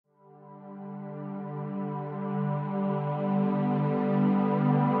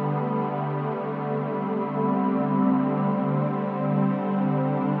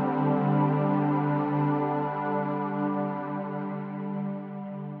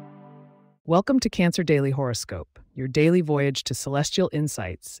Welcome to Cancer Daily Horoscope, your daily voyage to celestial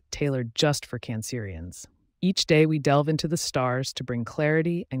insights tailored just for Cancerians. Each day we delve into the stars to bring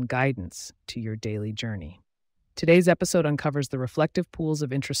clarity and guidance to your daily journey. Today's episode uncovers the reflective pools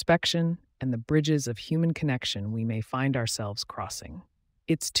of introspection and the bridges of human connection we may find ourselves crossing.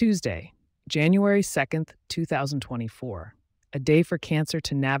 It's Tuesday, January 2nd, 2024, a day for Cancer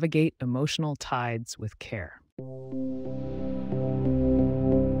to navigate emotional tides with care.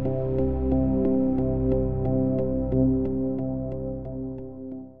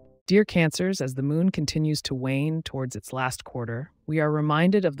 Dear Cancers, as the moon continues to wane towards its last quarter, we are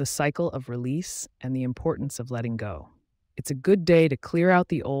reminded of the cycle of release and the importance of letting go. It's a good day to clear out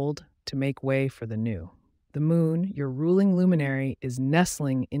the old to make way for the new. The moon, your ruling luminary, is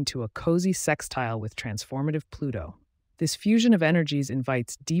nestling into a cozy sextile with transformative Pluto. This fusion of energies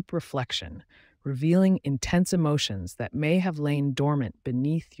invites deep reflection, revealing intense emotions that may have lain dormant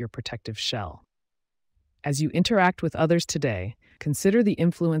beneath your protective shell. As you interact with others today, consider the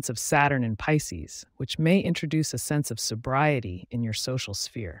influence of Saturn in Pisces, which may introduce a sense of sobriety in your social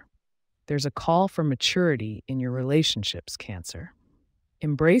sphere. There's a call for maturity in your relationships, Cancer.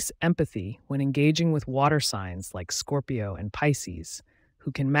 Embrace empathy when engaging with water signs like Scorpio and Pisces,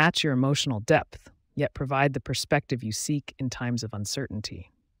 who can match your emotional depth, yet provide the perspective you seek in times of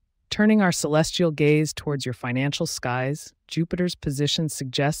uncertainty. Turning our celestial gaze towards your financial skies, Jupiter's position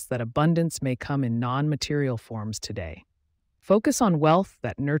suggests that abundance may come in non-material forms today. Focus on wealth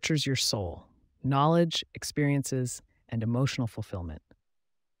that nurtures your soul, knowledge, experiences, and emotional fulfillment.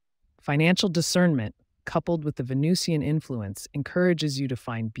 Financial discernment, coupled with the Venusian influence, encourages you to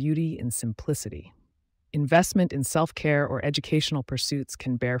find beauty in simplicity. Investment in self-care or educational pursuits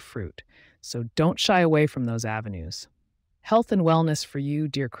can bear fruit, so don't shy away from those avenues. Health and wellness for you,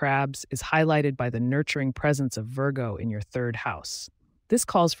 dear crabs, is highlighted by the nurturing presence of Virgo in your third house. This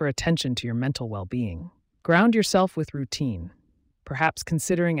calls for attention to your mental well-being. Ground yourself with routine, perhaps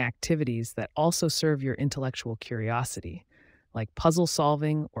considering activities that also serve your intellectual curiosity, like puzzle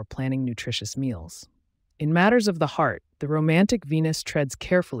solving or planning nutritious meals. In matters of the heart, the romantic Venus treads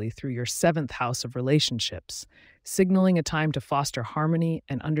carefully through your seventh house of relationships, signaling a time to foster harmony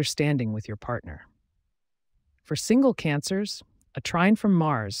and understanding with your partner. For single Cancers, a trine from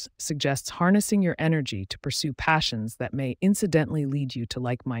Mars suggests harnessing your energy to pursue passions that may incidentally lead you to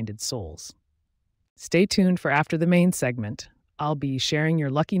like-minded souls. Stay tuned for after the main segment. I'll be sharing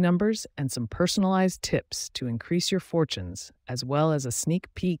your lucky numbers and some personalized tips to increase your fortunes, as well as a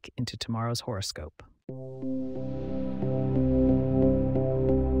sneak peek into tomorrow's horoscope.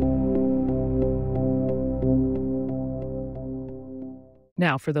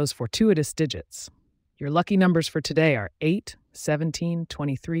 Now for those fortuitous digits. Your lucky numbers for today are 8, 17,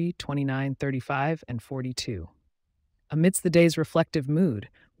 23, 29, 35, and 42. Amidst the day's reflective mood,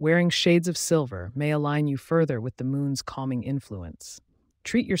 wearing shades of silver may align you further with the moon's calming influence.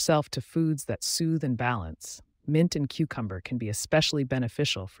 Treat yourself to foods that soothe and balance. Mint and cucumber can be especially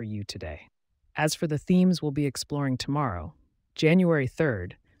beneficial for you today. As for the themes we'll be exploring tomorrow, January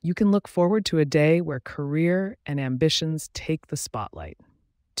 3rd, you can look forward to a day where career and ambitions take the spotlight.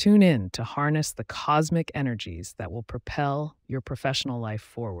 Tune in to harness the cosmic energies that will propel your professional life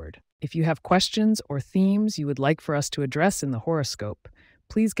forward. If you have questions or themes you would like for us to address in the horoscope,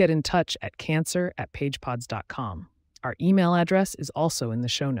 please get in touch at cancer@pagepods.com. Our email address is also in the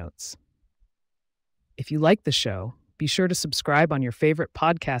show notes. If you like the show, be sure to subscribe on your favorite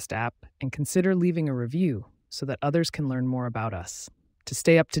podcast app and consider leaving a review so that others can learn more about us. To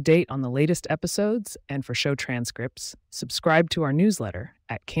stay up to date on the latest episodes and for show transcripts, subscribe to our newsletter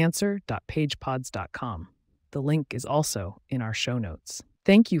at cancer.pagepods.com. The link is also in our show notes.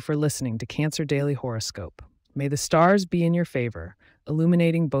 Thank you for listening to Cancer Daily Horoscope. May the stars be in your favor,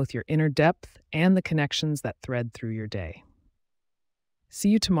 illuminating both your inner depth and the connections that thread through your day. See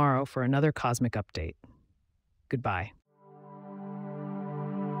you tomorrow for another cosmic update. Goodbye.